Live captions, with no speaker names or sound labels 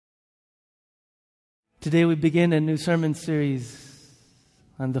Today we begin a new sermon series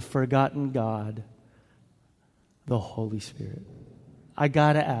on the forgotten God, the Holy Spirit. I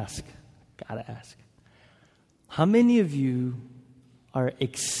gotta ask, how many of you are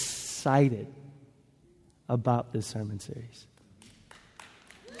excited about this sermon series?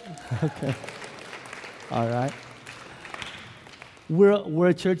 Okay. All right. We're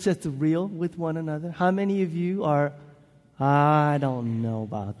a church that's real with one another. How many of you are, I don't know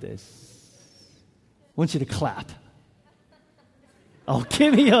about this? I want you to clap. Oh,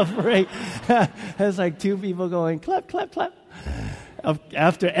 give me a break. There's like two people going, clap, clap, clap.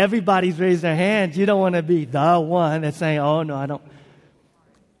 After everybody's raised their hands, you don't want to be the one that's saying, oh, no, I don't.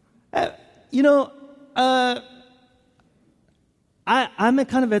 I'm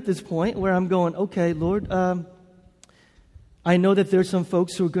kind of at this point where I'm going, okay, Lord, I know that there's some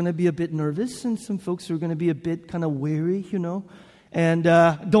folks who are going to be a bit nervous and some folks who are going to be a bit kind of weary, and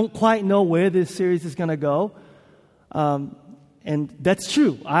don't quite know where this series is going to go. And that's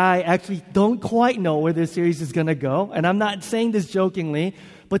true. I actually don't quite know where this series is going to go. And I'm not saying this jokingly,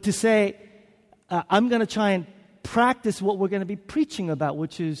 but to say I'm going to try and practice what we're going to be preaching about,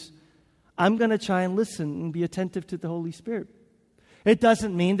 which is I'm going to try and listen and be attentive to the Holy Spirit. It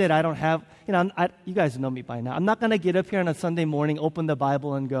doesn't mean that I don't have, you guys know me by now. I'm not going to get up here on a Sunday morning, open the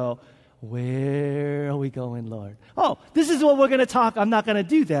Bible and go, where are we going, Lord? Oh, this is what we're going to talk. I'm not going to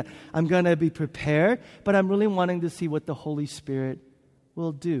do that. I'm going to be prepared, but I'm really wanting to see what the Holy Spirit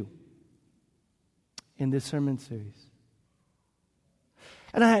will do in this sermon series.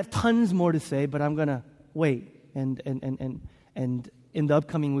 And I have tons more to say, but I'm going to wait. And in the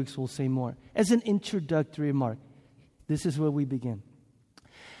upcoming weeks, we'll say more. As an introductory remark, this is where we begin.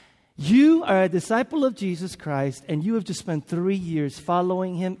 You are a disciple of Jesus Christ, and you have just spent 3 years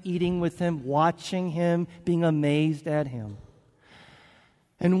following Him, eating with Him, watching Him, being amazed at Him.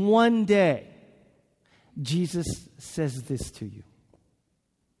 And one day, Jesus says this to you.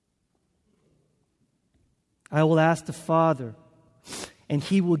 I will ask the Father, and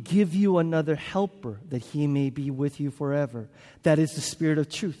He will give you another helper, that He may be with you forever. That is the Spirit of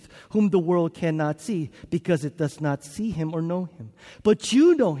truth, whom the world cannot see, because it does not see Him or know Him. But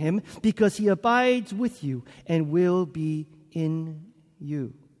you know Him, because He abides with you and will be in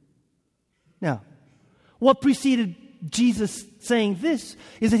you. Now, what preceded Jesus saying this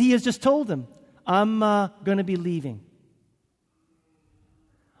is that He has just told them, I'm going to be leaving.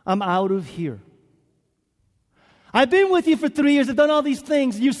 I'm out of here. I've been with you for 3 years. I've done all these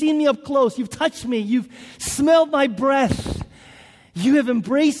things. You've seen me up close. You've touched me. You've smelled my breath. You have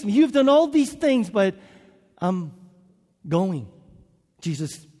embraced me. You've done all these things, but I'm going.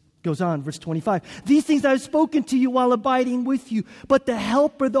 Jesus goes on, verse 25. These things I have spoken to you while abiding with you, but the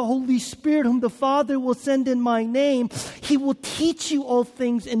Helper, the Holy Spirit, whom the Father will send in my name, He will teach you all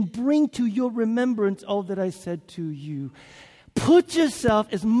things and bring to your remembrance all that I said to you. Put yourself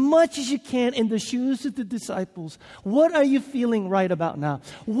as much as you can in the shoes of the disciples. What are you feeling right about now?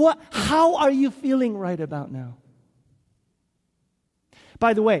 How are you feeling right about now?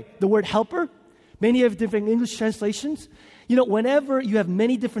 By the way, the word helper, many have different English translations. Whenever you have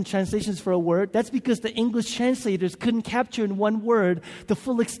many different translations for a word, that's because the English translators couldn't capture in one word the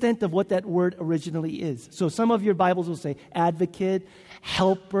full extent of what that word originally is. So some of your Bibles will say advocate,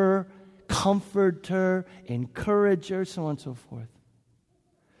 helper, comforter, encourager, so on and so forth.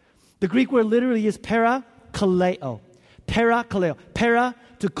 The Greek word literally is parakaleo. Parakaleo. Para,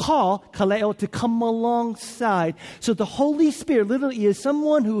 to call, kaleo, to come alongside. So the Holy Spirit literally is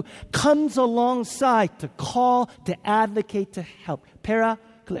someone who comes alongside to call, to advocate, to help.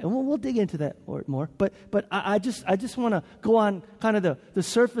 Parakaleo. We'll dig into that word more. But I just want to go on kind of the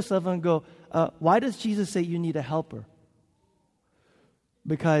surface of it and go, why does Jesus say you need a helper?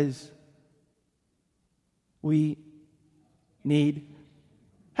 Because we need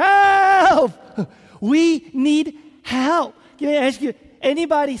help. We need help. Can I ask you,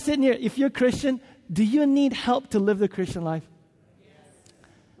 anybody sitting here, if you're a Christian, do you need help to live the Christian life? Yes.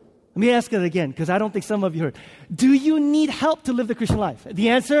 Let me ask it again, because I don't think some of you heard. Do you need help to live the Christian life? The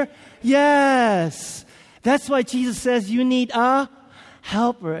answer? Yes. That's why Jesus says you need a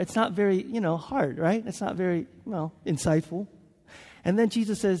helper. It's not very, hard, right? It's not very, insightful. And then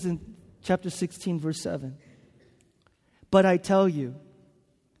Jesus says in chapter 16, verse 7, but I tell you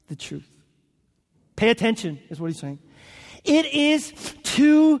the truth. Pay attention, is what He's saying. It is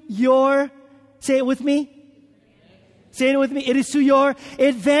to your, say it with me. Say it with me. It is to your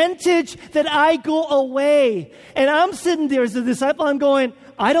advantage that I go away. And I'm sitting there as a disciple, I'm going,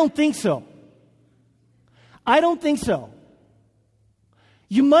 I don't think so. I don't think so.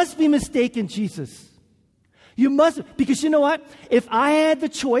 You must be mistaken, Jesus. You must, because you know what? If I had the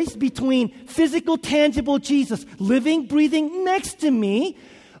choice between physical, tangible Jesus living, breathing next to me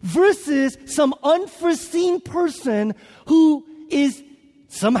versus some unforeseen person who is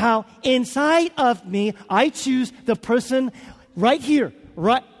somehow inside of me, I choose the person right here,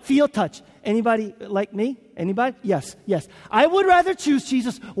 right, feel, touch. Anybody like me? Anybody? Yes. I would rather choose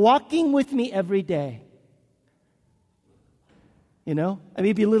Jesus walking with me every day. You know? I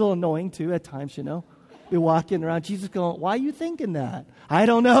may be a little annoying too at times, you know? You're walking around, Jesus going, why are you thinking that? I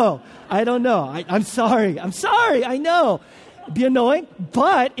don't know. I'm sorry. I know. It'd be annoying,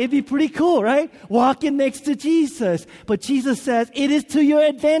 but it'd be pretty cool, right? Walking next to Jesus. But Jesus says, it is to your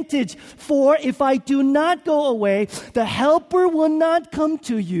advantage. For if I do not go away, the helper will not come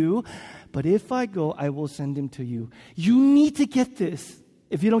to you. But if I go, I will send him to you. You need to get this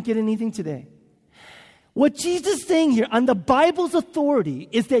if you don't get anything today. What Jesus is saying here on the Bible's authority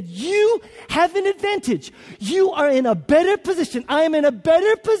is that you have an advantage. You are in a better position. I am in a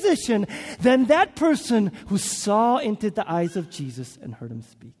better position than that person who saw into the eyes of Jesus and heard him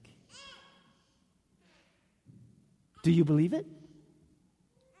speak. Do you believe it?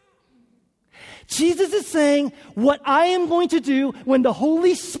 Jesus is saying, what I am going to do when the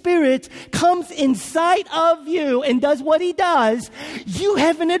Holy Spirit comes inside of you and does what he does, you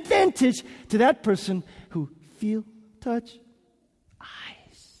have an advantage to that person who feel, touch,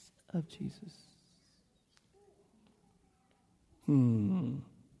 eyes of Jesus.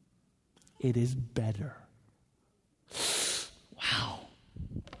 It is better. Wow.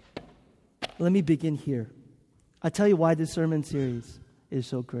 Let me begin here. I'll tell you why this sermon series is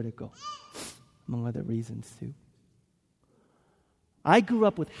so critical, among other reasons too. I grew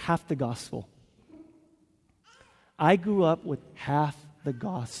up with half the gospel.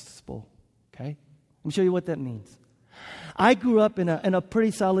 Okay? Let me show you what that means. I grew up in a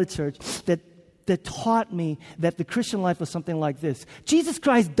pretty solid church that taught me that the Christian life was something like this. Jesus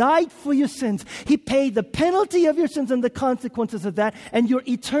Christ died for your sins. He paid the penalty of your sins and the consequences of that, and your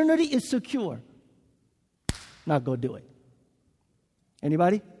eternity is secure. Now go do it.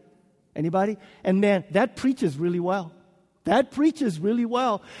 Anybody? And man, that preaches really well.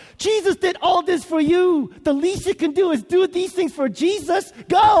 Jesus did all this for you. The least you can do is do these things for Jesus.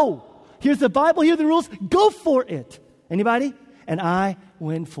 Go. Here's the Bible. Here are the rules. Go for it. Anybody? And I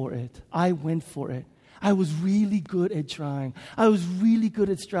went for it. I was really good at trying. I was really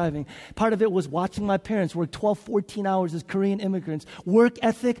good at striving. Part of it was watching my parents work 12, 14 hours as Korean immigrants. Work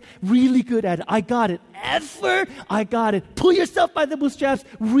ethic, really good at it. I got it. Effort, I got it. Pull yourself by the bootstraps,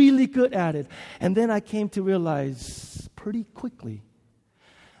 really good at it. And then I came to realize pretty quickly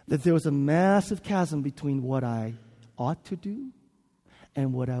that there was a massive chasm between what I ought to do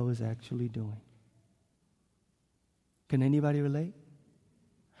and what I was actually doing. Can anybody relate?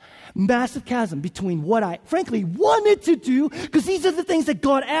 Massive chasm between what I frankly wanted to do, because these are the things that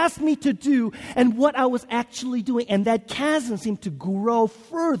God asked me to do, and what I was actually doing. And that chasm seemed to grow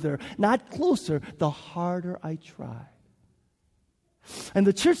further, not closer, the harder I tried. And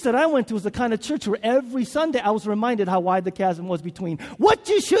the church that I went to was the kind of church where every Sunday I was reminded how wide the chasm was between what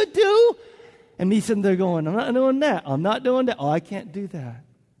you should do and me sitting there going, I'm not doing that. Oh, I can't do that.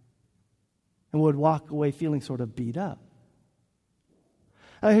 And would walk away feeling sort of beat up.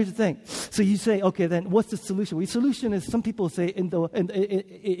 Here's the thing. So you say, okay, then what's the solution? Well, the solution is, some people say,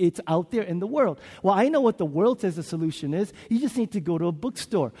 it's out there in the world. Well, I know what the world says the solution is. You just need to go to a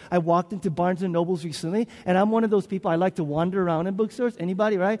bookstore. I walked into Barnes & Nobles recently, and I'm one of those people, I like to wander around in bookstores.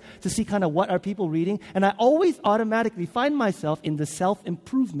 Anybody, right? To see kind of what are people reading. And I always automatically find myself in the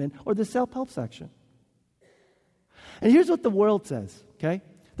self-improvement or the self-help section. And here's what the world says, okay?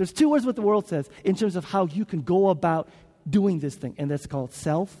 There's two words what the world says in terms of how you can go about doing this thing, and that's called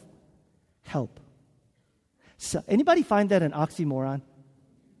self-help. So, anybody find that an oxymoron?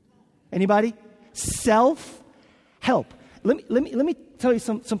 Anybody? Self-help. Let me tell you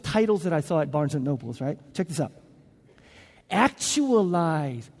some titles that I saw at Barnes & Nobles, right? Check this out.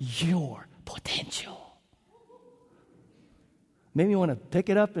 Actualize your potential. Made me want to pick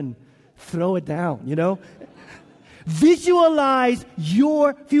it up and throw it down, you know? Visualize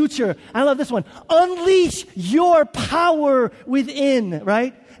your future. I love this one. Unleash your power within,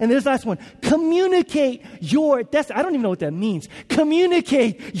 right? And there's the last one. Communicate your destiny. I don't even know what that means.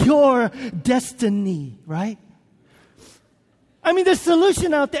 Communicate your destiny, right? I mean, there's a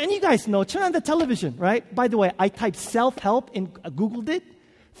solution out there. And you guys know, turn on the television, right? By the way, I typed self-help and Googled it.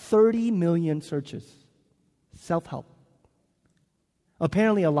 30 million searches. Self-help.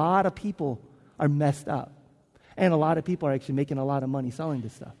 Apparently, a lot of people are messed up. And a lot of people are actually making a lot of money selling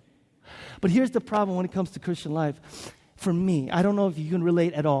this stuff. But here's the problem when it comes to Christian life. for me, I don't know if you can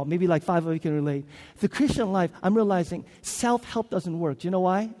relate at all. Maybe like 5 of you can relate. The Christian life, I'm realizing self-help doesn't work. Do you know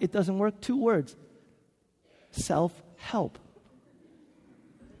why it doesn't work? 2 words. Self-help.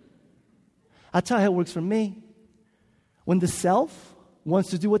 I'll tell you how it works for me. When the self wants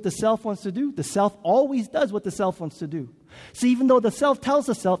to do what the self wants to do, the self always does what the self wants to do. So even though the self tells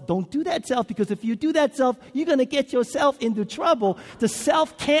the self, don't do that, self, because if you do that, self, you're going to get yourself into trouble. The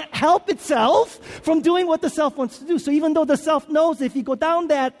self can't help itself from doing what the self wants to do. So even though the self knows if you go down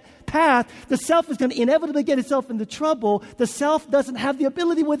that path, the self is going to inevitably get itself into trouble. The self doesn't have the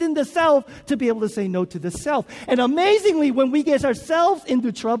ability within the self to be able to say no to the self. And amazingly, when we get ourselves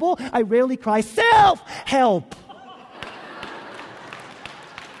into trouble, I rarely cry, self, help.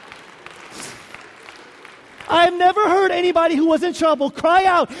 I've never heard anybody who was in trouble cry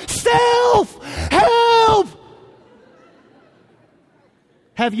out, self, help.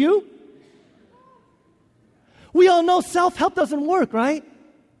 Have you? We all know self-help doesn't work, right?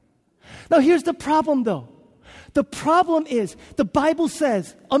 Now here's the problem though. The problem is, the Bible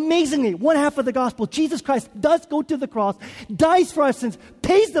says, amazingly, one half of the gospel, Jesus Christ does go to the cross, dies for our sins,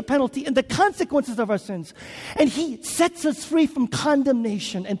 pays the penalty and the consequences of our sins, and He sets us free from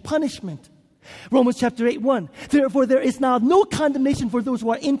condemnation and punishment. Romans chapter 8:1. Therefore, there is now no condemnation for those who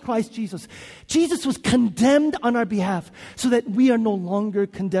are in Christ Jesus. Jesus was condemned on our behalf so that we are no longer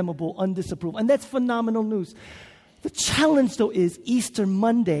condemnable, undisapproved. And that's phenomenal news. The challenge, though, is Easter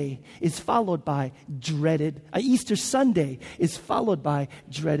Monday is followed by Easter Sunday is followed by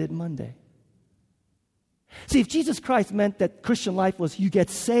dreaded Monday. See, if Jesus Christ meant that Christian life was you get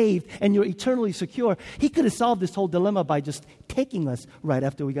saved and you're eternally secure, He could have solved this whole dilemma by just taking us right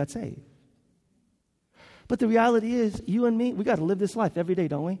after we got saved. But the reality is, you and me, we got to live this life every day,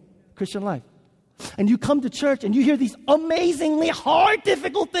 don't we? Christian life. And you come to church and you hear these amazingly hard,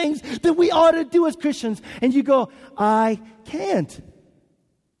 difficult things that we ought to do as Christians. And you go, I can't.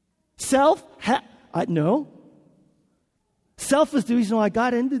 No. Self is the reason why I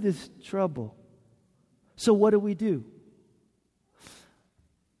got into this trouble. So what do?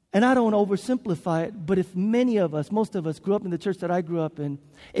 And I don't want to oversimplify it, but if most of us grew up in the church that I grew up in,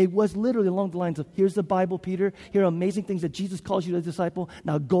 it was literally along the lines of, here's the Bible, Peter. Here are amazing things that Jesus calls you as a disciple.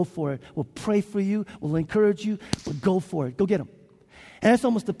 Now go for it. We'll pray for you. We'll encourage you. We'll go for it. Go get them. And that's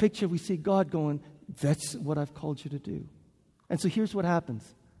almost the picture we see God going, that's what I've called you to do. And so here's what happens,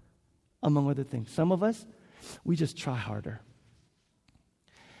 among other things. Some of us, we just try harder.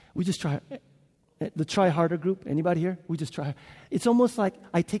 We just try. The try harder group, anybody here? We just try. It's almost like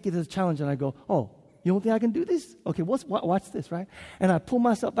I take it as a challenge and I go, oh, you don't think I can do this? Okay, watch this, right? And I pull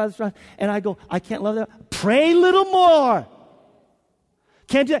myself by the strap and I go, I can't love that. Pray a little more.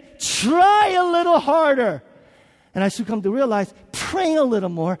 Can't do that. Try a little harder. And I soon come to realize praying a little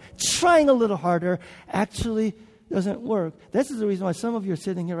more, trying a little harder actually doesn't work. This is the reason why some of you are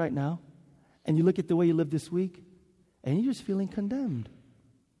sitting here right now and you look at the way you lived this week and you're just feeling condemned.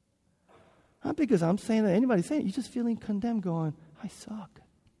 Not because I'm saying that, anybody's saying it. You're just feeling condemned, going, I suck.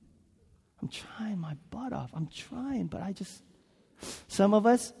 I'm trying my butt off. I'm trying, but some of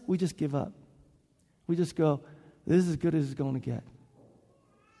us, we just give up. We just go, this is as good as it's going to get.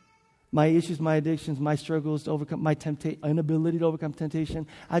 My issues, my addictions, my struggles to overcome, my inability to overcome temptation,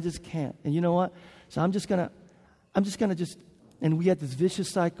 I just can't. And you know what? So I'm just going to and we had this vicious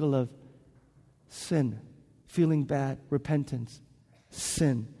cycle of sin, feeling bad, repentance,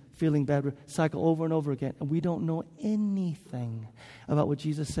 sin, feeling bad, cycle over and over again. And we don't know anything about what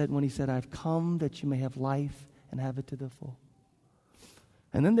Jesus said when He said, I've come that you may have life and have it to the full.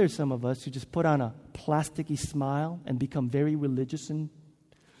 And then there's some of us who just put on a plasticky smile and become very religious and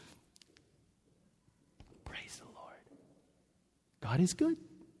praise the Lord. God is good.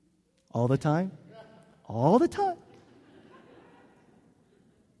 All the time. All the time.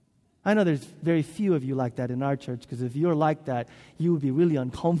 I know there's very few of you like that in our church, because if you're like that, you would be really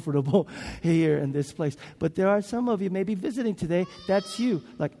uncomfortable here in this place. But there are some of you maybe visiting today, that's you.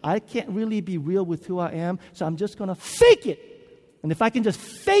 Like, I can't really be real with who I am, so I'm just going to fake it. And if I can just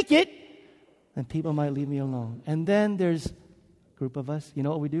fake it, then people might leave me alone. And then there's a group of us, you know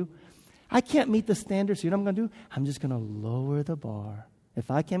what we do? I can't meet the standard, so you know what I'm going to do? I'm just going to lower the bar.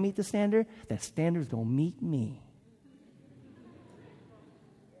 If I can't meet the standard, that standard's going to meet me.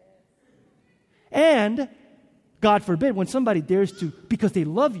 And, God forbid, when somebody dares to, because they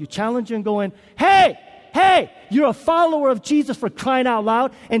love you, challenge you and going, hey, you're a follower of Jesus, for crying out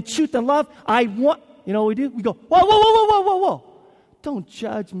loud, and truth and love, you know what we do? We go, whoa. Don't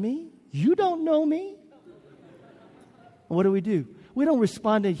judge me. You don't know me. What do? We don't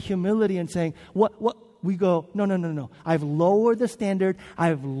respond in humility and saying, what? We go, no. I've lowered the standard.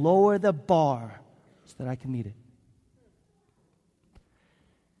 I've lowered the bar so that I can meet it.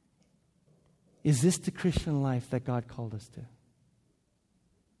 Is this the Christian life that God called us to?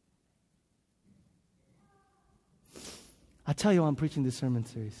 I'll tell you why I'm preaching this sermon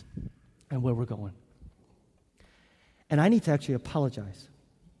series and where we're going. And I need to actually apologize.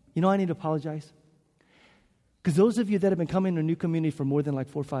 You know I need to apologize? Because those of you that have been coming to a new community for more than like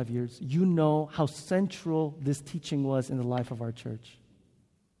 4 or 5 years, you know how central this teaching was in the life of our church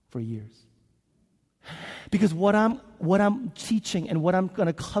for years. Because what I'm teaching and what I'm going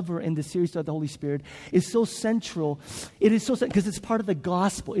to cover in the series of the Holy Spirit is so central. It is so because it's part of the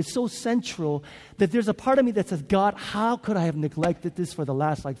gospel. It's so central that there's a part of me that says, God, how could I have neglected this for the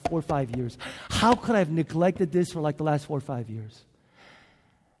last like 4 or 5 years? How could I have neglected this for like the last 4 or 5 years?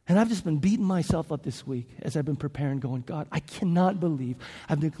 And I've just been beating myself up this week as I've been preparing, going, God, I cannot believe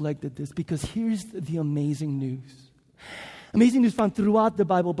I've neglected this, because here's the amazing news. Amazing news found throughout the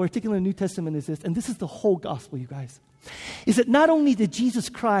Bible, particularly in the New Testament, is this, and this is the whole gospel, you guys, is that not only did Jesus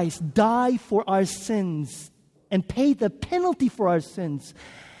Christ die for our sins and pay the penalty for our sins,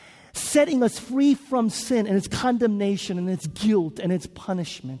 setting us free from sin and its condemnation and its guilt and its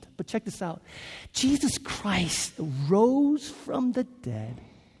punishment, but check this out. Jesus Christ rose from the dead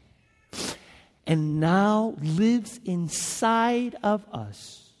and now lives inside of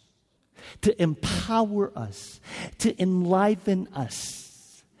us to empower us, to enliven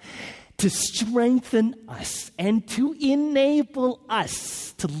us, to strengthen us, and to enable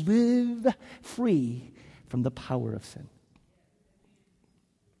us to live free from the power of sin.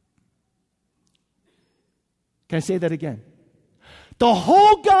 Can I say that again? The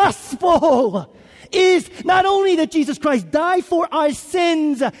whole gospel is not only that Jesus Christ died for our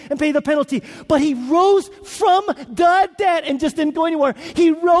sins and paid the penalty, but He rose from the dead and just didn't go anywhere. He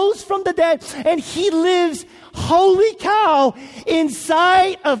rose from the dead and He lives, holy cow,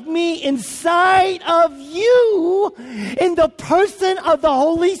 inside of me, inside of you, in the person of the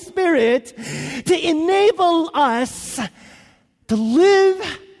Holy Spirit, to enable us to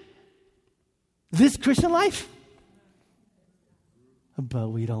live this Christian life. But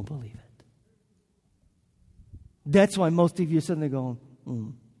we don't believe it. That's why most of you are sitting there going,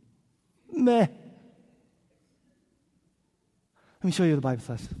 meh. Let me show you the Bible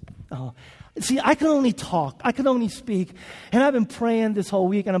says. See, I can only talk. I can only speak. And I've been praying this whole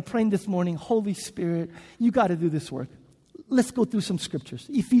week, and I'm praying this morning, Holy Spirit, you got to do this work. Let's go through some scriptures.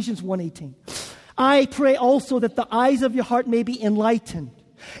 Ephesians 1:18. I pray also that the eyes of your heart may be enlightened,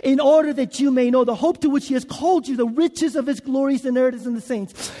 in order that you may know the hope to which He has called you, the riches of His glorious inheritance in the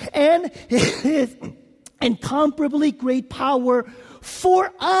saints, and His incomparably great power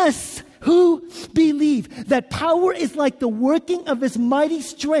for us who believe. That power is like the working of His mighty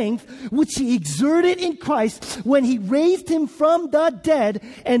strength, which He exerted in Christ when He raised Him from the dead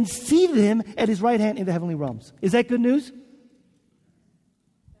and seated Him at His right hand in the heavenly realms. Is that good news?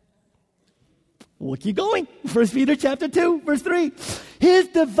 We'll keep going. 1 Peter chapter 2, verse 3. His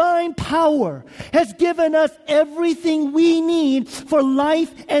divine power has given us everything we need for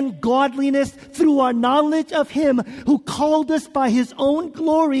life and godliness through our knowledge of Him who called us by His own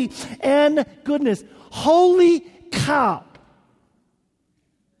glory and goodness. Holy cow.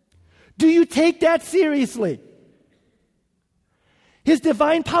 Do you take that seriously? His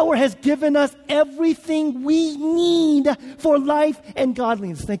divine power has given us everything we need for life and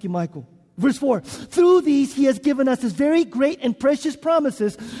godliness. Thank you, Michael. Verse 4, through these He has given us His very great and precious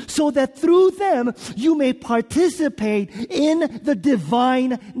promises, so that through them you may participate in the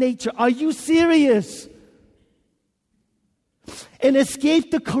divine nature. Are you serious? And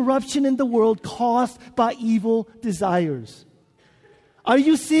escape the corruption in the world caused by evil desires. Are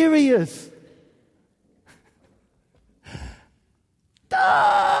you serious?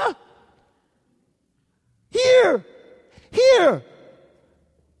 Here.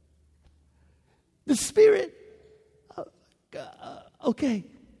 The Spirit. Okay.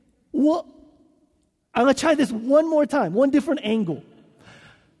 Well, I'm going to try this one more time. One different angle.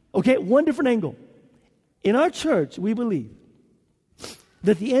 Okay, one different angle. In our church, we believe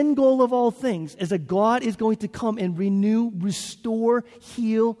that the end goal of all things is that God is going to come and renew, restore,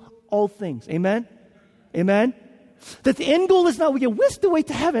 heal all things. Amen? Amen? That the end goal is not we get whisked away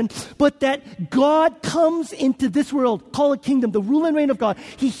to heaven, but that God comes into this world, call it kingdom, the rule and reign of God.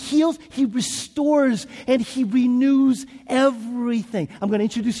 He heals, He restores, and He renews everything. I'm going to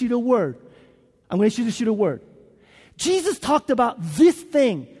introduce you to a word. Jesus talked about this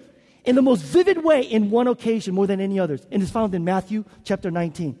thing in the most vivid way in one occasion more than any others. And it's found in Matthew chapter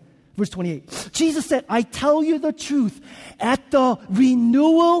 19, verse 28. Jesus said, I tell you the truth, at the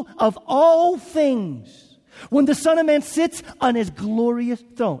renewal of all things, when the Son of Man sits on His glorious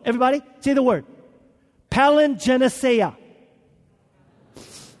throne. Everybody, say the word. Palingenesia.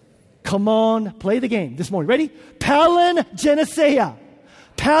 Come on, play the game this morning. Ready? Palingenesia.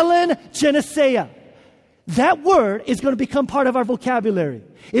 Palingenesia. That word is going to become part of our vocabulary.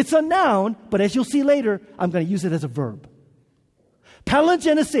 It's a noun, but as you'll see later, I'm going to use it as a verb.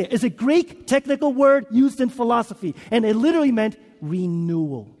 Palingenesia is a Greek technical word used in philosophy, and it literally meant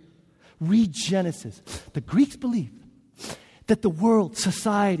renewal, regenesis. The Greeks believed that the world,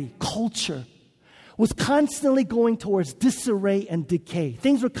 society, culture was constantly going towards disarray and decay.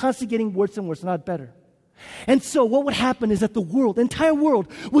 Things were constantly getting worse and worse, not better. And so what would happen is that the entire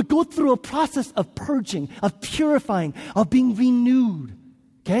world, would go through a process of purging, of purifying, of being renewed.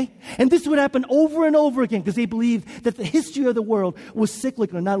 Okay? And this would happen over and over again because they believed that the history of the world was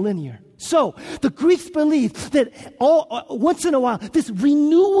cyclical and not linear. So the Greeks believed that once in a while, this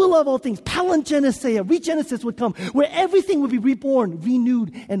renewal of all things, palingenesia, regenesis would come, where everything would be reborn,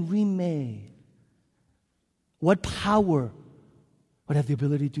 renewed, and remade. What power would have the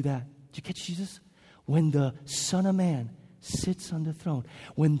ability to do that? Did you catch Jesus? When the Son of Man sits on the throne,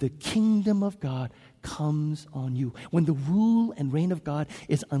 when the kingdom of God comes on you, when the rule and reign of God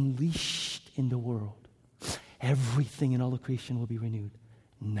is unleashed in the world, everything in all of creation will be renewed.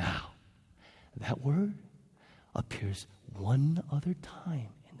 Now, that word appears one other time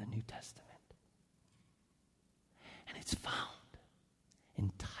in the New Testament. And it's found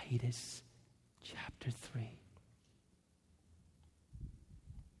in Titus chapter 3.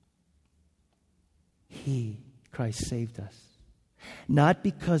 He, Christ, saved us. Not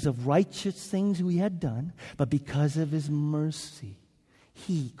because of righteous things we had done, but because of His mercy.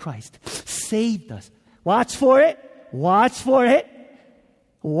 He, Christ, saved us. Watch for it. Watch for it.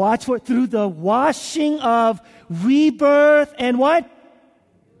 Watch for it. Through the washing of rebirth and what?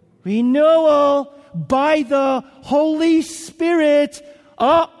 Renewal by the Holy Spirit.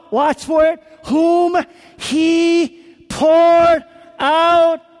 Oh, watch for it. Whom He poured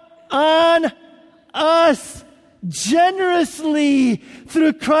out on us generously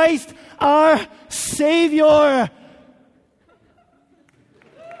through Christ our Savior.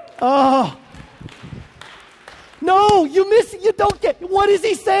 Oh. No, you miss it. You don't get. What is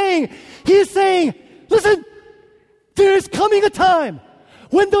he saying? He is saying, listen, there is coming a time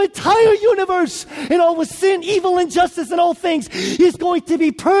when the entire universe and all with sin, evil, injustice, and all things is going to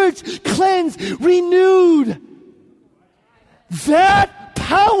be purged, cleansed, renewed. That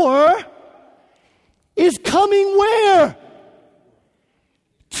power is coming where?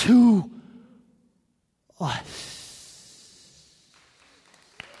 To us.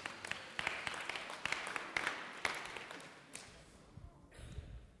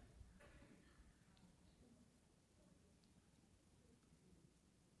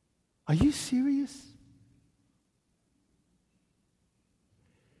 Are you serious?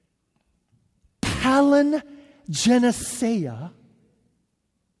 Palingenesia,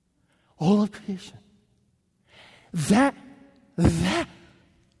 all of creation. That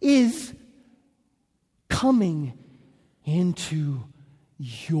is coming into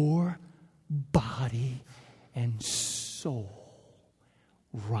your body and soul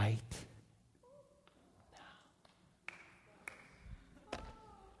right now.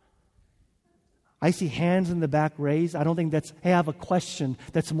 I see hands in the back raised. I don't think that's, hey, I have a question.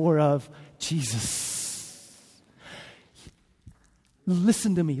 That's more of Jesus.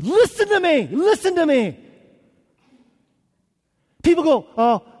 Listen to me. Listen to me. Listen to me. People go,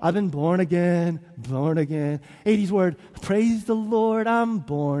 oh, I've been born again. 80s word, praise the Lord, I'm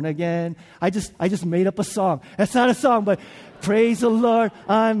born again. I just made up a song. That's not a song, but praise the Lord,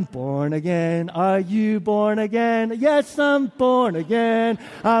 I'm born again. Are you born again? Yes, I'm born again.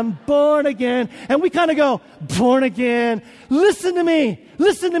 I'm born again. And we kind of go, born again. Listen to me.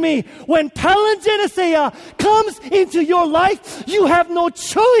 Listen to me. When palingenesia comes into your life, you have no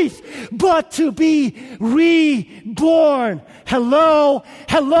choice but to be reborn. Hello,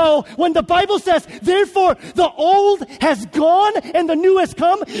 hello. When the Bible says, therefore, the old has gone and the new has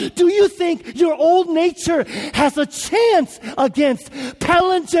come, do you think your old nature has a chance against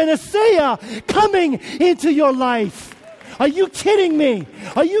palingenesia coming into your life? Are you kidding me?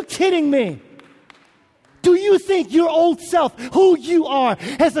 Are you kidding me? Do you think your old self, who you are,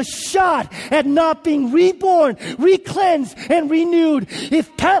 has a shot at not being reborn, re-cleansed, and renewed?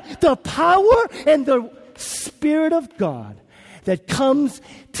 If the power and the Spirit of God that comes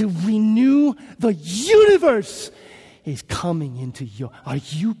to renew the universe is coming into your... Are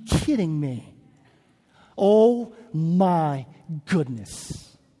you kidding me? Oh my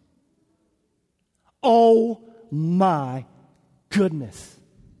goodness. Oh my goodness.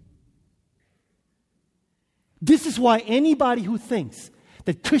 This is why anybody who thinks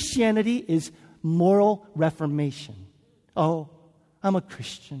that Christianity is moral reformation. Oh, I'm a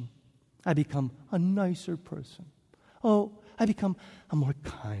Christian. I become a nicer person. Oh, I become a more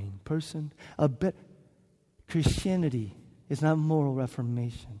kind person. Christianity is not moral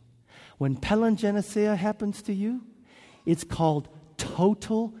reformation. When palingenesia happens to you, it's called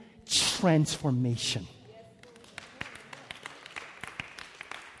total transformation.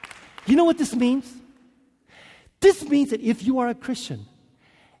 You know what this means? This means that if you are a Christian,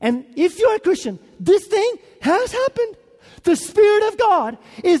 and if you're a Christian, this thing has happened. The Spirit of God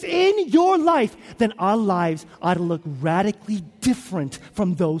is in your life, then our lives ought to look radically different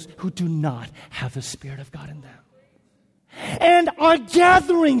from those who do not have the Spirit of God in them. And our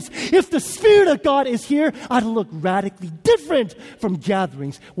gatherings, if the Spirit of God is here, ought to look radically different from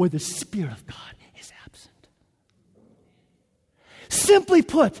gatherings where the Spirit of God is absent. Simply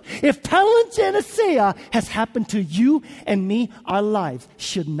put, if palingenesia has happened to you and me, our lives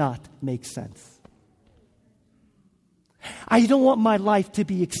should not make sense. I don't want my life to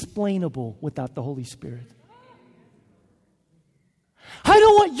be explainable without the Holy Spirit. I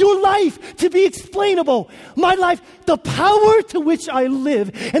don't want your life to be explainable. My life, the power to which I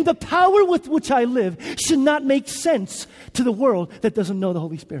live and the power with which I live should not make sense to the world that doesn't know the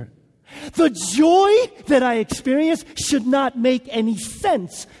Holy Spirit. The joy that I experience should not make any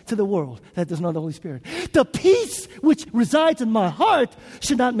sense to the world that doesn't know the Holy Spirit. The peace which resides in my heart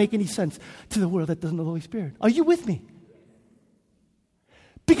should not make any sense to the world that doesn't know the Holy Spirit. Are you with me?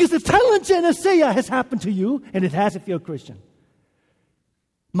 Because if palingenesia has happened to you, and it has if you're a Christian,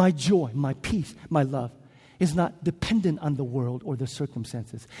 my joy, my peace, my love is not dependent on the world or the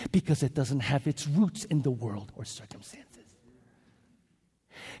circumstances because it doesn't have its roots in the world or circumstances.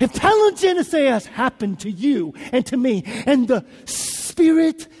 If palingenesia has happened to you and to me, and the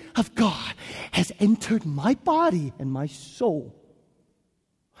Spirit of God has entered my body and my soul,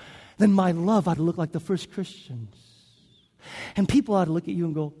 then my love ought to look like the first Christians. And people ought to look at you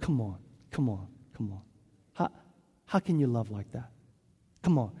and go, come on. How can you love like that?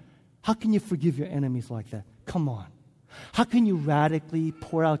 Come on. How can you forgive your enemies like that? Come on. How can you radically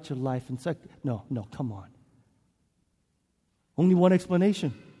pour out your life and say, no, come on. Only one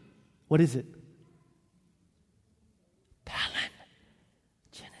explanation. What is it?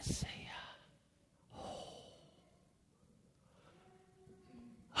 Palingenesia.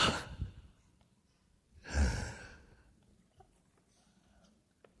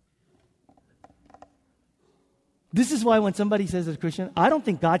 This is why when somebody says as a Christian, I don't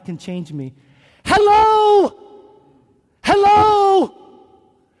think God can change me. Hello!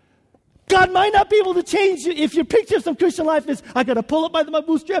 God might not be able to change you if your picture of some Christian life is, I got to pull up by my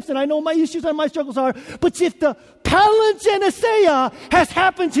bootstraps and I know my issues and my struggles are. But if the palingenesia has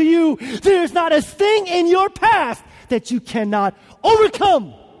happened to you, there's not a thing in your past that you cannot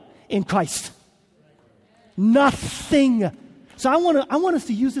overcome in Christ. Nothing. So I want us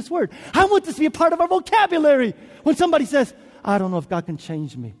to use this word. I want this to be a part of our vocabulary. When somebody says, I don't know if God can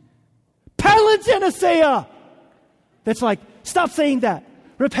change me. Palingenesia. That's like, stop saying that.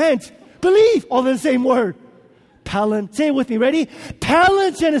 Repent. Believe. All in the same word. Say it with me. Ready?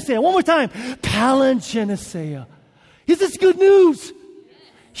 Palingenesia. One more time. Palingenesia. Is this good news?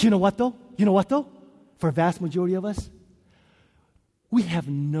 You know what though? For a vast majority of us, we have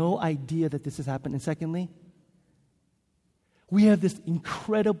no idea that this has happened. And secondly, we have this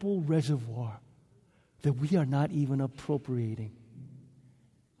incredible reservoir that we are not even appropriating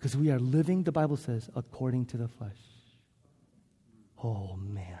because we are living, the Bible says, according to the flesh. Oh,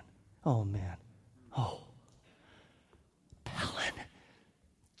 man. Oh.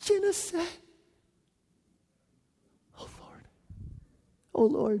 Palingenesia. Oh,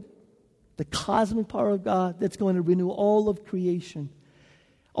 Lord. The cosmic power of God that's going to renew all of creation.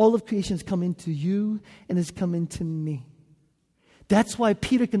 All of creation has come into you and has come into me. That's why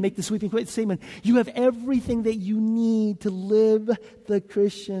Peter can make the sweeping statement. You have everything that you need to live the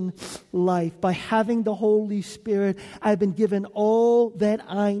Christian life. By having the Holy Spirit, I've been given all that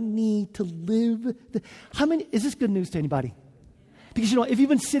I need to live. Is this good news to anybody? Because, if you've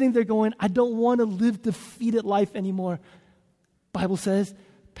been sitting there going, I don't want to live defeated life anymore. Bible says,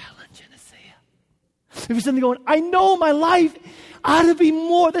 palingenesia. If you're sitting there going, I know my life ought to be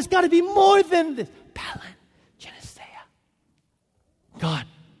more. There's got to be more than this. Palingenesia. God,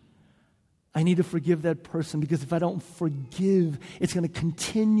 I need to forgive that person because if I don't forgive, it's going to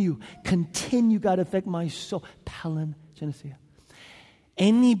continue, God, affect my soul. Palingenesia.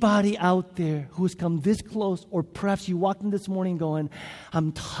 Anybody out there who has come this close, or perhaps you walked in this morning going,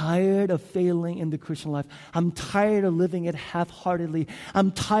 I'm tired of failing in the Christian life. I'm tired of living it half-heartedly.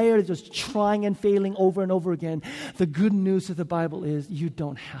 I'm tired of just trying and failing over and over again. The good news of the Bible is you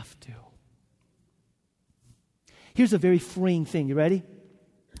don't have to. Here's a very freeing thing. You ready?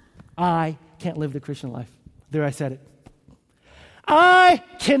 I can't live the Christian life. There, I said it. I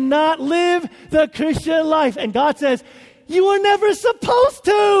cannot live the Christian life. And God says, you were never supposed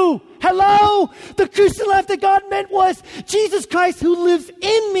to. Hello? The Christian life that God meant was Jesus Christ who lives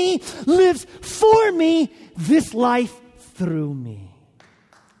in me, lives for me, this life through me.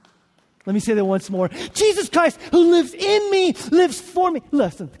 Let me say that once more. Jesus Christ who lives in me, lives for me.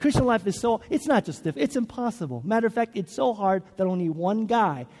 Listen, the Christian life is it's not just difficult, it's impossible. Matter of fact, it's so hard that only one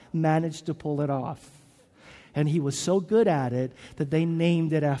guy managed to pull it off. And he was so good at it that they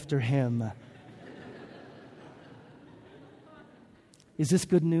named it after him. Is this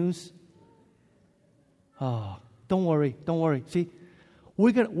good news? Oh, don't worry. See,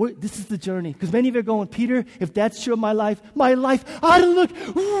 this is the journey. Because many of you are going, Peter, if that's true of my life ought to look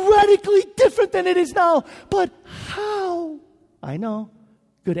radically different than it is now. But how? I know.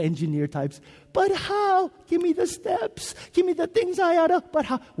 Good engineer types. But how? Give me the steps. Give me the things I ought to. But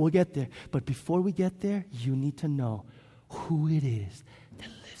how? We'll get there. But before we get there, you need to know who it is that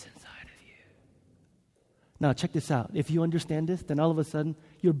lives inside of you. Now, check this out. If you understand this, then all of a sudden,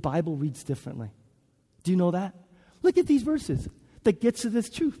 your Bible reads differently. Do you know that? Look at these verses that gets to this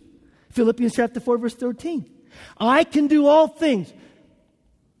truth. Philippians chapter 4, verse 13. I can do all things.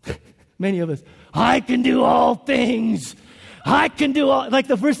 Many of us. I can do all things. I can do all, like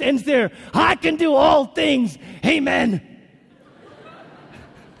the verse ends there. I can do all things. Amen.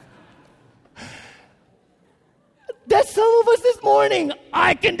 That's some of us this morning.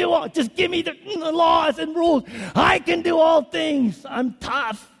 I can do all, just give me the laws and rules. I can do all things. I'm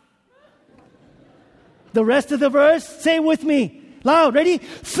tough. The rest of the verse, say it with me. Loud, ready?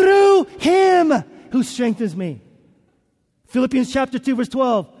 Through him who strengthens me. Philippians chapter 2, verse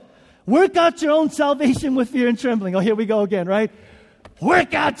 12. Work out your own salvation with fear and trembling. Oh, here we go again, right?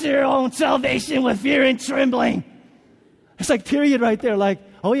 Work out your own salvation with fear and trembling. It's like period right there. Like,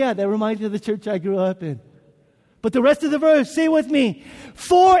 oh yeah, that reminds me of the church I grew up in. But the rest of the verse, say with me.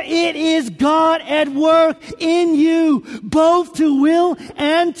 For it is God at work in you, both to will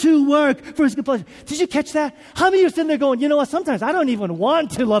and to work for his good pleasure. Did you catch that? How many of you are sitting there going, you know what, sometimes I don't even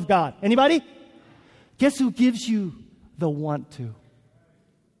want to love God. Anybody? Guess who gives you the want to?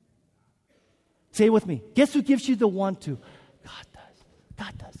 Say it with me. Guess who gives you the want to? God does.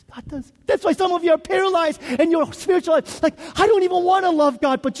 God does. God does. That's why some of you are paralyzed in your spiritual life. Like, I don't even want to love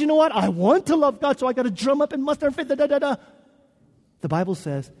God, but you know what? I want to love God, so I got to drum up and muster and faith. The Bible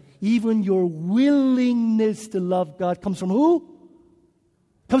says, even your willingness to love God comes from who?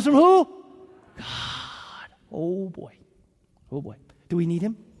 Comes from who? God. Oh boy. Oh boy. Do we need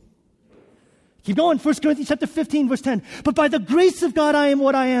him? Keep going. 1 Corinthians chapter 15, verse 10. But by the grace of God I am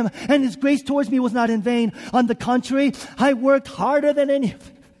what I am, and his grace towards me was not in vain. On the contrary, I worked harder than any of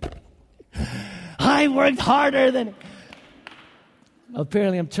them. I worked harder than...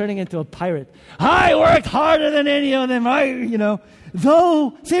 Apparently I'm turning into a pirate. I worked harder than any of them.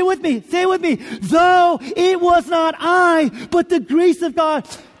 Though, say it with me, though it was not I, but the grace of God.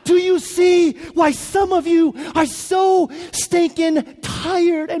 Do you see why some of you are so stinking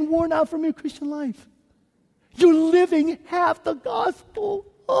tired and worn out from your Christian life? You're living half the gospel.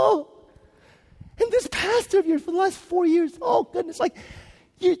 Oh. And this pastor of yours for the last 4 years, oh goodness,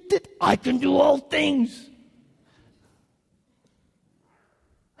 I can do all things.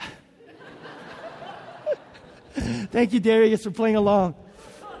 Thank you, Darius, for playing along.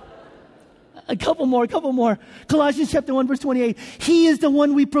 A couple more. Colossians chapter 1, verse 28. He is the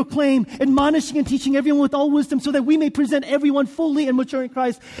one we proclaim, admonishing and teaching everyone with all wisdom, so that we may present everyone fully and mature in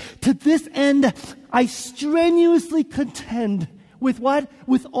Christ. To this end, I strenuously contend with what?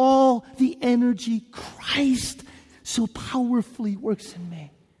 With all the energy Christ so powerfully works in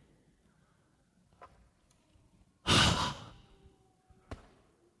me.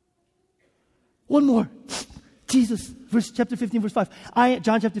 One more. Jesus, chapter 15, verse 5.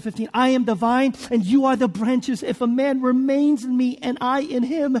 John chapter 15. I am the vine, and you are the branches. If a man remains in me, and I in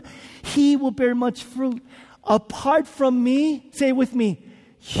him, he will bear much fruit. Apart from me, say it with me,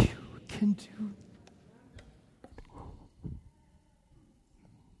 you can do.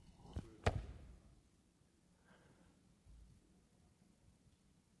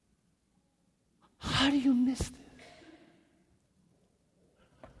 How do you miss this?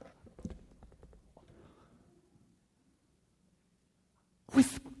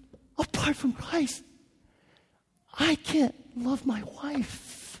 Apart from Christ, I can't love my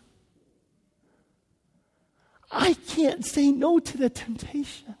wife. I can't say no to the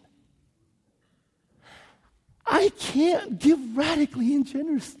temptation. I can't give radically and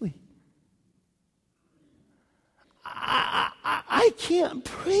generously. I can't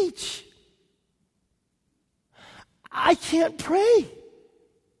preach. I can't pray.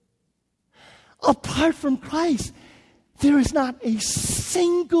 Apart from Christ, there is not a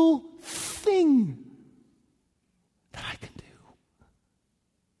single thing that I can do.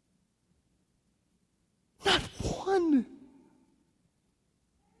 Not one.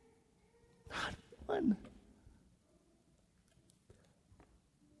 Not one.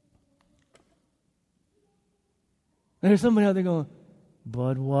 And there's somebody out there going,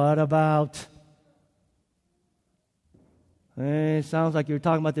 but what about? Hey, it sounds like you're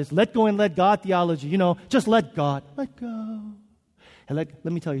talking about this let go and let God theology. Just let God. Let go. And let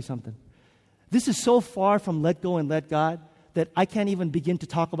me tell you something. This is so far from let go and let God that I can't even begin to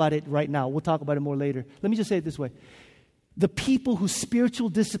talk about it right now. We'll talk about it more later. Let me just say it this way. The people whose spiritual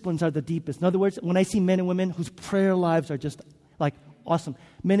disciplines are the deepest. In other words, when I see men and women whose prayer lives are just like awesome.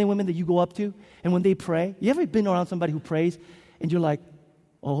 Men and women that you go up to, and when they pray, you ever been around somebody who prays, and you're like,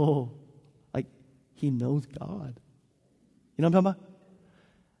 oh, like he knows God. You know what I'm talking about?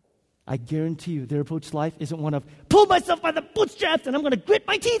 I guarantee you their approach to life isn't one of, pull myself by the bootstraps, and I'm going to grit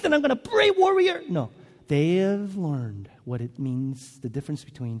my teeth, and I'm going to pray warrior. No. They have learned what it means, the difference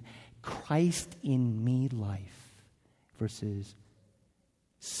between Christ in me life versus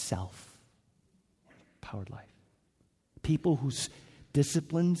self-powered life. People whose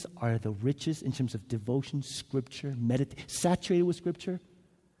disciplines are the richest in terms of devotion, scripture, saturated with scripture.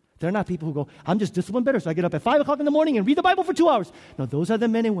 They're not people who go, I'm just disciplined better, so I get up at 5 o'clock in the morning and read the Bible for 2 hours. No, those are the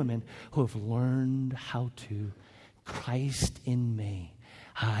men and women who have learned how to Christ in me.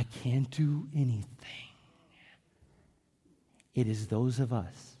 I can't do anything. It is those of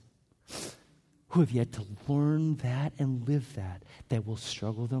us who have yet to learn that and live that will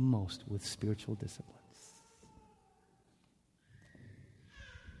struggle the most with spiritual disciplines.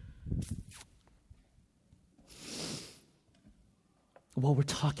 What we're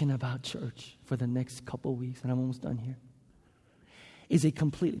talking about, church, for the next couple weeks, and I'm almost done here, is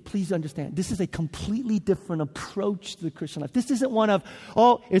please understand, this is a completely different approach to the Christian life. This isn't one of,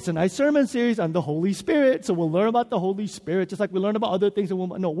 it's a nice sermon series on the Holy Spirit, so we'll learn about the Holy Spirit, just like we learn about other things.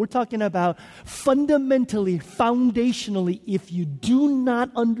 No, we're talking about fundamentally, foundationally, if you do not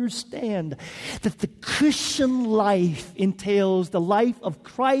understand that the Christian life entails the life of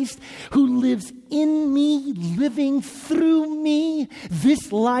Christ who lives in me, living through me,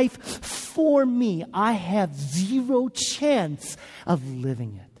 this life for me, I have zero chance of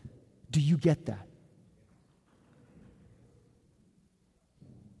living it. Do you get that?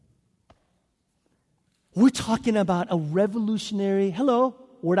 We're talking about a revolutionary,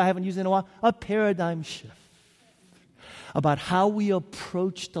 word I haven't used in a while, a paradigm shift about how we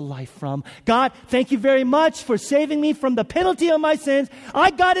approach the life from, God, thank you very much for saving me from the penalty of my sins.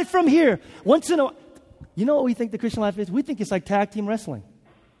 I got it from here. Once in a while, you know what we think the Christian life is? We think it's like tag team wrestling.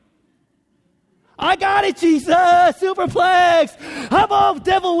 I got it, Jesus, superplex. I'm a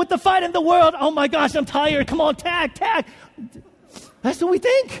devil with the fight in the world. Oh my gosh, I'm tired. Come on, tag. That's what we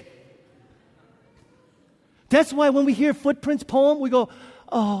think. That's why when we hear Footprints poem, we go,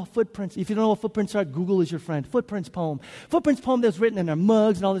 oh, Footprints. If you don't know what Footprints are, Google is your friend. Footprints poem. Footprints poem that's written in our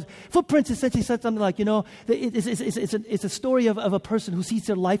mugs and all this. Footprints essentially said something like, it's a story of a person who sees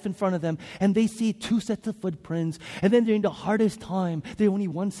their life in front of them, and they see 2 sets of footprints, and then during the hardest time, they only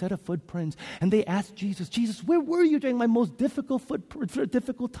 1 set of footprints, and they ask Jesus, where were you during my most difficult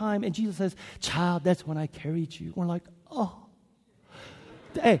time? And Jesus says, child, that's when I carried you. We're like, oh.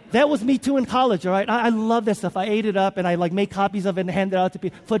 Hey, that was me too in college, all right? I love that stuff. I ate it up and I make copies of it and hand it out to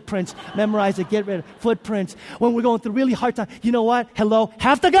people. Footprints, memorize it, get rid of it. Footprints. When we're going through really hard time, you know what?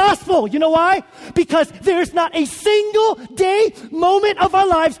 Have the gospel. You know why? Because there's not a single day, moment of our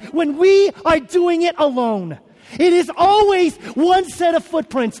lives when we are doing it alone. It is always 1 set of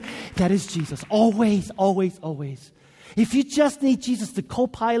footprints. That is Jesus. Always, always, always. If you just need Jesus to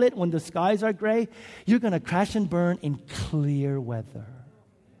co-pilot when the skies are gray, you're going to crash and burn in clear weather.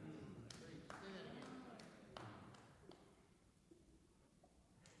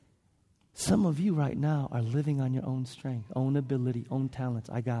 Some of you right now are living on your own strength, own ability, own talents.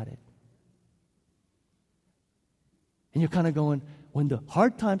 I got it. And you're kind of going, when the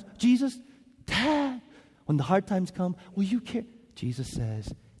hard times, Jesus, Dad, when the hard times come, will you care? Jesus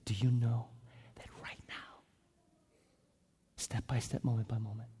says, do you know that right now, step by step, moment by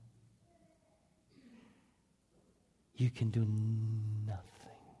moment, you can do nothing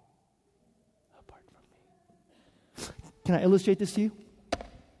apart from me. Can I illustrate this to you?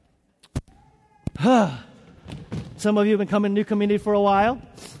 Some of you have been coming to New Community for a while.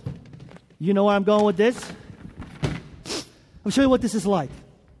 You know where I'm going with this. I'll show you what this is like.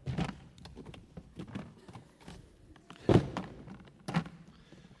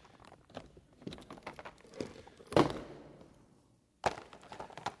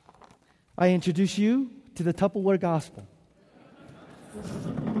 I introduce you to the Tupperware gospel.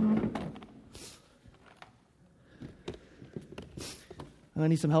 I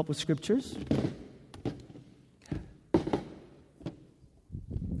need some help with scriptures.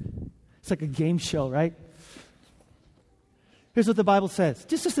 It's like a game show, right? Here's what the Bible says.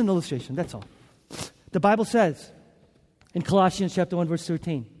 Just an illustration, that's all. The Bible says in Colossians chapter 1, verse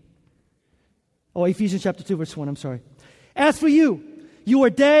 13. Ephesians chapter 2, verse 1, I'm sorry. As for you, you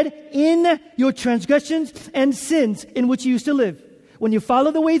are dead in your transgressions and sins in which you used to live, when you follow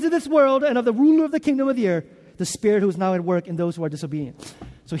the ways of this world and of the ruler of the kingdom of the air, the spirit who is now at work in those who are disobedient.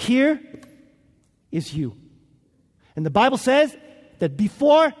 So here is you. And the Bible says that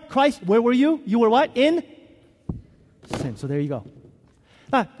before Christ, where were you? You were what? In sin. So there you go.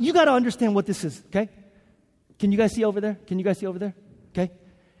 Now, you got to understand what this is, okay? Can you guys see over there? Okay?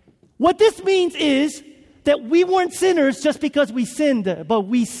 What this means is that we weren't sinners just because we sinned, but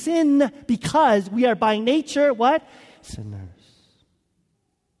we sin because we are by nature what? Sinners.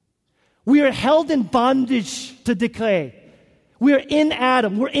 We are held in bondage to decay. We are in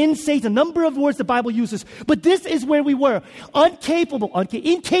Adam. We're in Satan. A number of words the Bible uses. But this is where we were. Incapable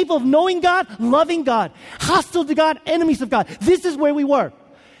of knowing God, loving God, hostile to God, enemies of God. This is where we were.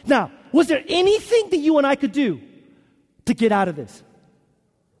 Now, was there anything that you and I could do to get out of this?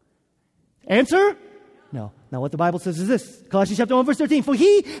 Answer? No. Now what the Bible says is this. Colossians chapter 1, verse 13. For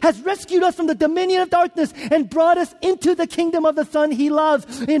he has rescued us from the dominion of darkness and brought us into the kingdom of the Son he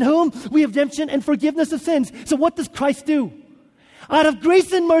loves, in whom we have redemption and forgiveness of sins. So what does Christ do? Out of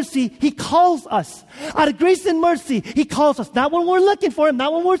grace and mercy, he calls us. Out of grace and mercy, he calls us. Not when we're looking for him,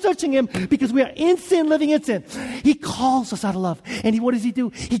 not when we're searching him, because we are in sin, living in sin. He calls us out of love. And what does he do?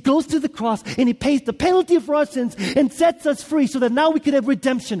 He goes to the cross and he pays the penalty for our sins and sets us free so that now we can have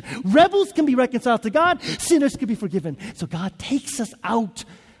redemption. Rebels can be reconciled to God. Sinners can be forgiven. So God takes us out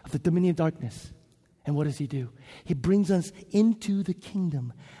of the dominion of darkness. And what does he do? He brings us into the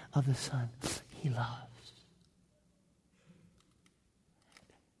kingdom of the Son he loves.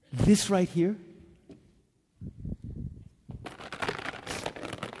 This right here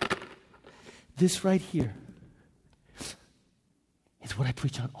is what I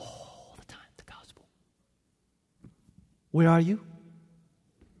preach on all the time, the gospel. Where are you?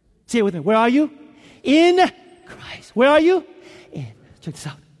 Say it with me. Where are you? In Christ. Where are you? Check this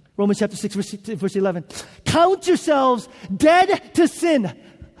out. Romans chapter 6, verse 11. Count yourselves dead to sin.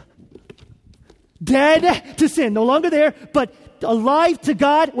 Dead to sin. No longer there, but alive to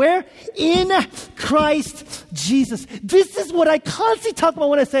God. Where? In Christ Jesus. This is what I constantly talk about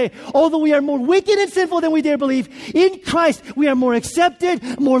when I say, although we are more wicked and sinful than we dare believe, in Christ we are more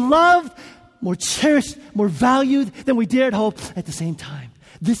accepted, more loved, more cherished, more valued than we dared hope at the same time.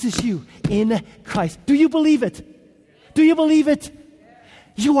 This is you in Christ. Do you believe it? Do you believe it?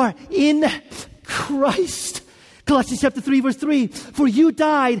 You are in Christ. Colossians chapter 3, verse 3. For you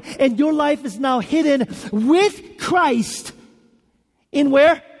died, and your life is now hidden with Christ. In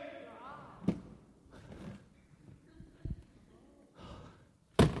where?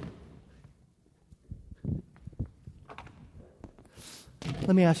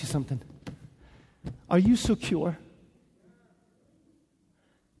 Let me ask you something. Are you secure?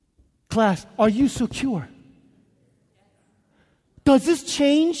 Class, are you secure? Does this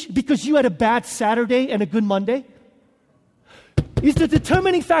change because you had a bad Saturday and a good Monday? Is the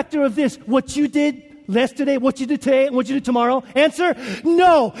determining factor of this what you did yesterday, what you do today, and what you do tomorrow? Answer,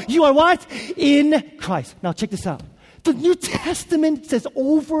 no. You are what? In Christ. Now check this out. The New Testament says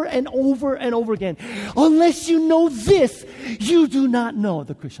over and over and over again, unless you know this, you do not know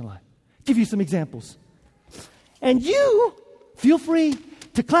the Christian life. Give you some examples. And you, feel free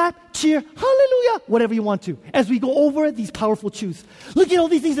to clap, cheer, hallelujah, whatever you want to, as we go over these powerful truths. Look at all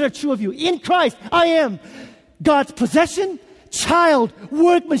these things that are true of you. In Christ, I am God's possession, child,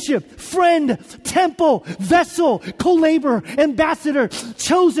 workmanship, friend, temple, vessel, co-laborer, ambassador,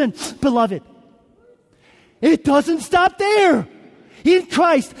 chosen, beloved. It doesn't stop there. In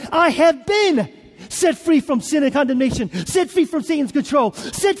Christ, I have been set free from sin and condemnation, set free from Satan's control,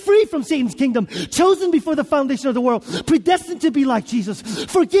 set free from Satan's kingdom, chosen before the foundation of the world, predestined to be like Jesus,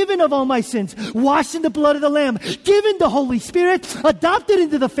 forgiven of all my sins, washed in the blood of the Lamb, given the Holy Spirit, adopted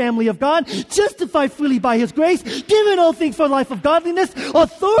into the family of God, justified freely by His grace, given all things for a life of godliness,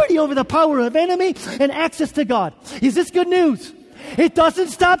 authority over the power of enemy, and access to God. Is this good news? It doesn't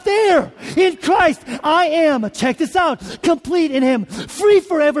stop there. In Christ, I am, check this out, complete in Him, free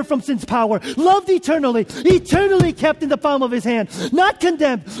forever from sin's power, loved eternally, eternally kept in the palm of His hand, not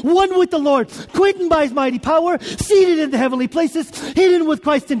condemned, one with the Lord, quickened by His mighty power, seated in the heavenly places, hidden with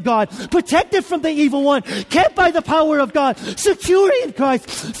Christ in God, protected from the evil one, kept by the power of God, secure in Christ,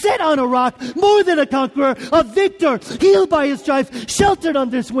 set on a rock, more than a conqueror, a victor, healed by His stripes, sheltered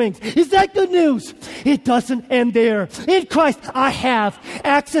under His wings. Is that good news? It doesn't end there. In Christ, I have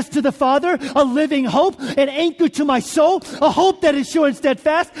access to the Father, a living hope, an anchor to my soul, a hope that is sure and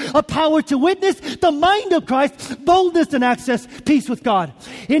steadfast, a power to witness, the mind of Christ, boldness and access, peace with God.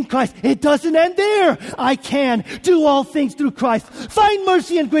 In Christ, it doesn't end there. I can do all things through Christ, find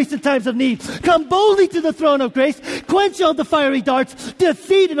mercy and grace in times of need, come boldly to the throne of grace, quench all the fiery darts,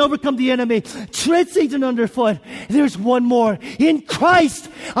 defeat and overcome the enemy, tread Satan underfoot. There's one more. In Christ,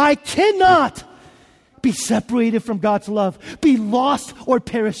 I cannot be separated from God's love, be lost or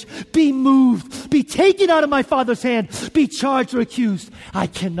perish, be moved, be taken out of my Father's hand, be charged or accused. I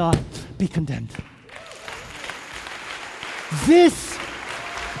cannot be condemned. This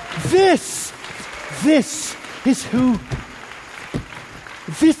is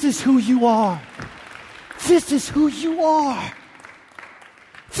who you are. This is who you are.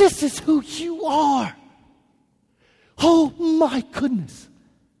 This is who you are. Oh my goodness.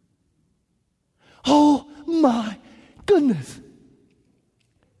 Oh my goodness.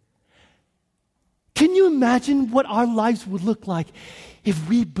 Can you imagine what our lives would look like if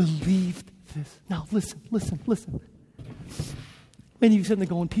we believed this? Now listen. Many of you sitting there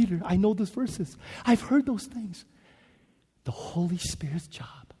going, Peter, I know those verses. I've heard those things. The Holy Spirit's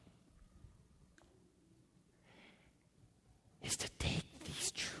job is to take these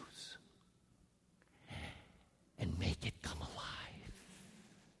truths and make it come alive.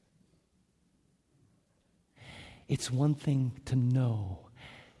 It's one thing to know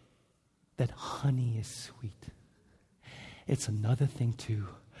that honey is sweet. It's another thing to,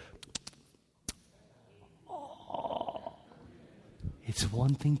 it's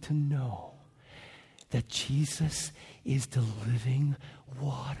one thing to know that Jesus is the living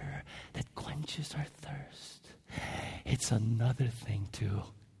water that quenches our thirst. It's another thing to,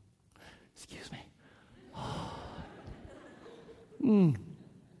 excuse me.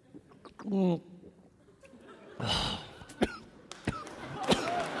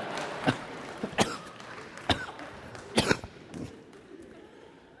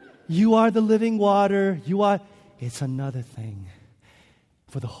 You are the living water. It's another thing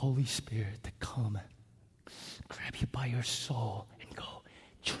for the Holy Spirit to come, grab you by your soul and go,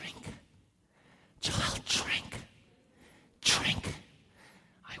 drink. Child, drink. Drink.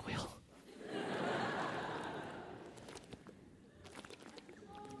 I will.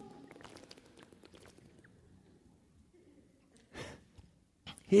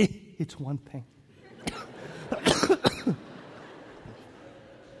 It's one thing.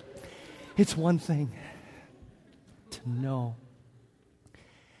 It's one thing to know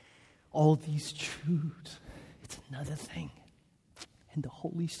all these truths. It's another thing. And the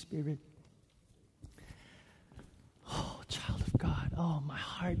Holy Spirit, oh, child of God, oh, my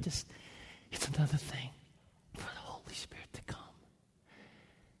heart it's another thing for the Holy Spirit to come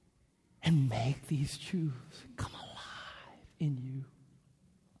and make these truths come alive in you.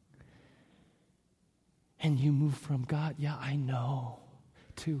 And you move from God, yeah, I know,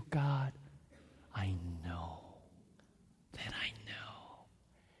 to God, I know that I know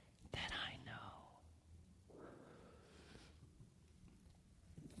that I know.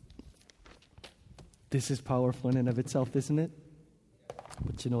 This is powerful in and of itself, isn't it?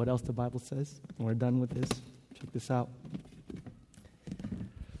 But you know what else the Bible says? And we're done with this. Check this out.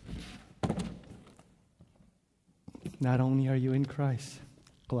 Not only are you in Christ,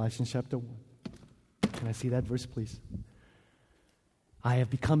 Colossians chapter 1. Can I see that verse, please? I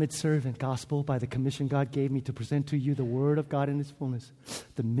have become its servant, gospel, by the commission God gave me to present to you the word of God in its fullness,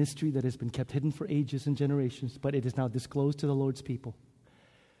 the mystery that has been kept hidden for ages and generations, but it is now disclosed to the Lord's people.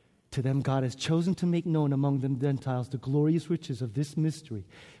 To them God has chosen to make known among the Gentiles the glorious riches of this mystery,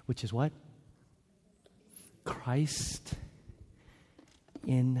 which is what? Christ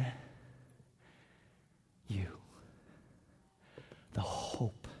in you, the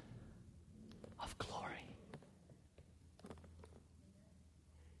hope of glory.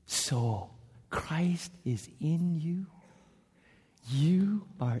 So, Christ is in you. You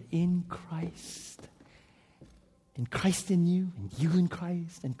are in Christ. And Christ in you, and you in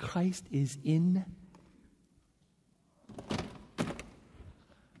Christ, and Christ is in.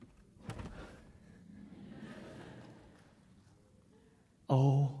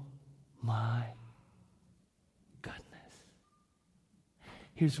 Oh my goodness.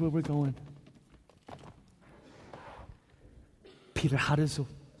 Here's where we're going. Peter, how does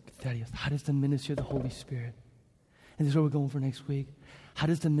the ministry of the Holy Spirit, and this is where we're going for next week, how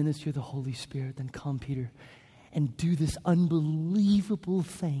does the ministry of the Holy Spirit then come, Peter, and do this unbelievable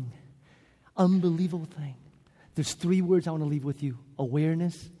thing? Unbelievable thing. There's 3 words I want to leave with you.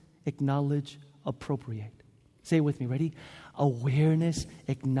 Awareness, acknowledge, appropriate. Say it with me. Ready? Awareness,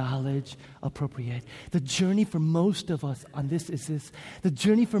 acknowledge, appropriate. The journey for most of us on this is this. The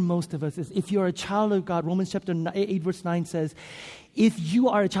journey for most of us is if you are a child of God, Romans chapter 8 verse 9 says, if you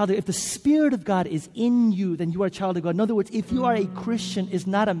are a child of God, if the Spirit of God is in you, then you are a child of God. In other words, if you are a Christian, it's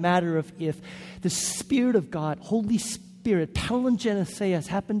not a matter of if. The Spirit of God, Holy Spirit, palingenesia has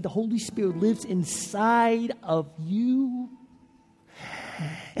happened. The Holy Spirit lives inside of you.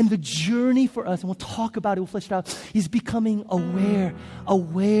 And the journey for us, and we'll talk about it, we'll flesh it out, is becoming aware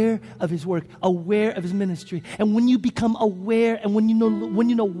of His work, aware of His ministry. And when you become aware and when you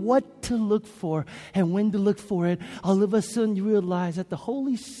know what to look for and when to look for it, all of a sudden you realize that the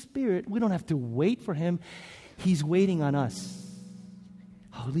Holy Spirit, we don't have to wait for Him. He's waiting on us.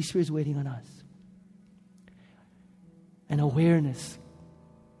 Holy Spirit is waiting on us. And awareness.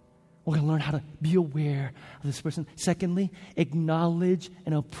 We're going to learn how to be aware of this person. Secondly, acknowledge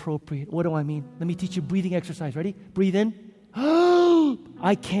and appropriate. What do I mean? Let me teach you a breathing exercise. Ready? Breathe in.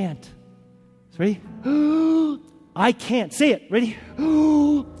 I can't. Ready? I can't. Say it. Ready?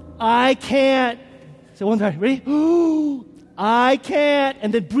 I can't. Say it one time. Ready? I can't.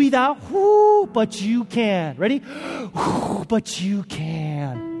 And then breathe out. But you can. Ready? But you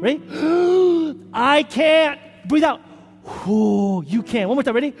can. Ready? I can't. Breathe out. You can. One more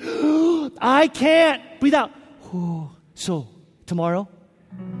time. Ready? I can't. Breathe out. So, tomorrow,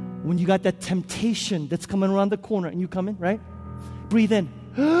 when you got that temptation that's coming around the corner and you come in, right? Breathe in.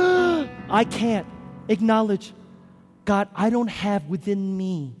 I can't. Acknowledge. God, I don't have within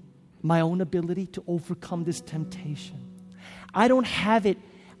me my own ability to overcome this temptation. I don't have it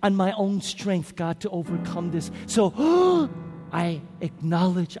on my own strength, God, to overcome this. So, I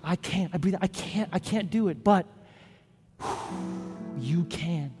acknowledge I can't. I breathe. I can't do it. But you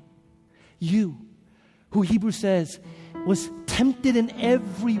can. You, who Hebrews says was tempted in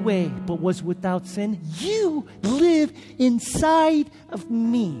every way but was without sin, you live inside of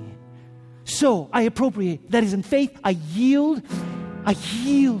me. So I appropriate. That is in faith. I yield,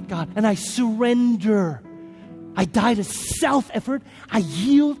 God, and I surrender. I die to self-effort. I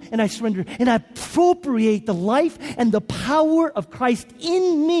yield and I surrender. And I appropriate the life and the power of Christ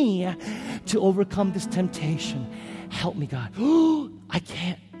in me to overcome this temptation. Help me, God. I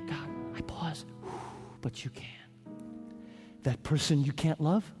can't, God. I pause. But you can. That person you can't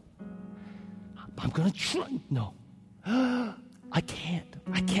love? I'm going to try. No. I can't.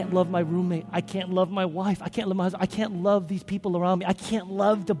 I can't love my roommate. I can't love my wife. I can't love my husband. I can't love these people around me. I can't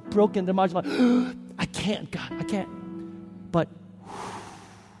love the broken, the marginalized. I can't, God. I can't. But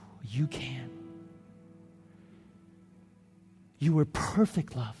you can. You were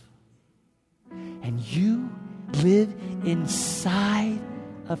perfect love. And you live inside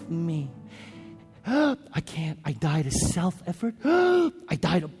of me. I can't. I die to self-effort. I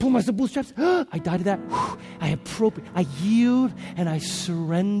die to pull myself bootstraps. I die to that. I appropriate. I yield and I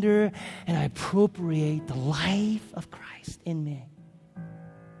surrender and I appropriate the life of Christ in me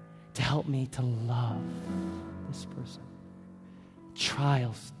to help me to love this person.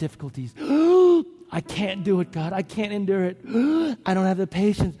 Trials, difficulties. I can't do it, God. I can't endure it. I don't have the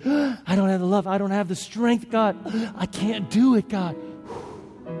patience. I don't have the love. I don't have the strength, God. I can't do it, God.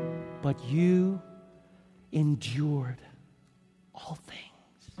 But you endured all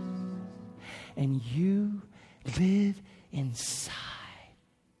things. And you live inside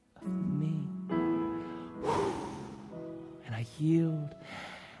of me. And I yield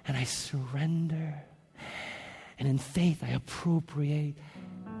and I surrender. And in faith, I appropriate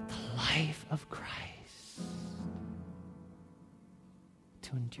the life of Christ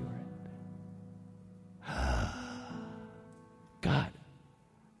to endure it. God,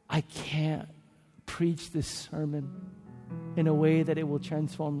 I can't preach this sermon in a way that it will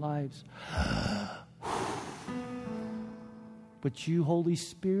transform lives. But you, Holy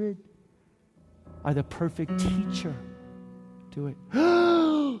Spirit, are the perfect teacher to it.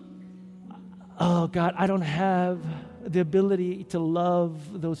 Oh, God, I don't have the ability to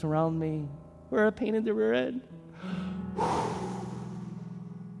love those around me. We're a pain in the rear end.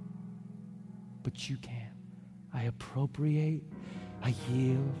 But you can. I appropriate, I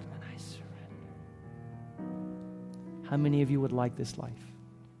yield, and I surrender. How many of you would like this life?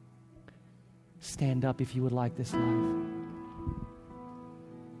 Stand up if you would like this life.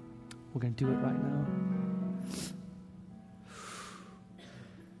 We're going to do it right now.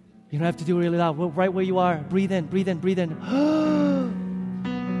 You don't have to do it really loud. Right where you are. Breathe in, breathe in, breathe in.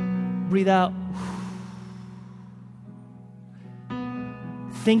 Breathe out.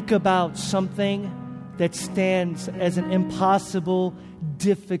 Think about something that stands as an impossible,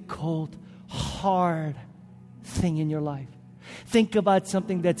 difficult, hard thing in your life. Think about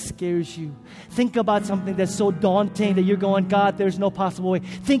something that scares you. Think about something that's so daunting that you're going, God, there's no possible way.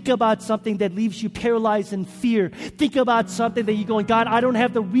 Think about something that leaves you paralyzed in fear. Think about something that you're going, God, I don't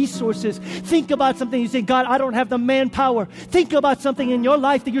have the resources. Think about something you're saying, God, I don't have the manpower. Think about something in your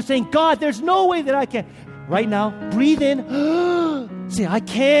life that you're saying, God, there's no way that I can. Right now, breathe in. Say, I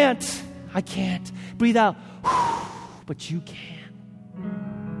can't. Breathe out. But you can.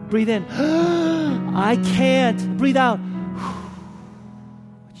 Breathe in. I can't. Breathe out.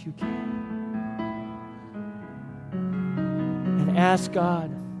 But you can. And ask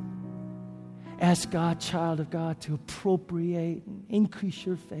God, child of God, to appropriate and increase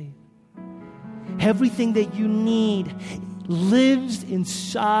your faith. Everything that you need lives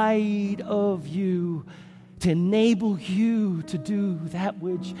inside of you to enable you to do that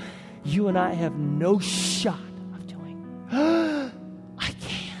which you and I have no shot of doing. I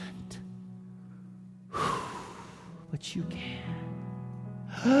can't. But you can.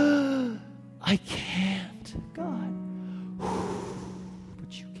 I can't.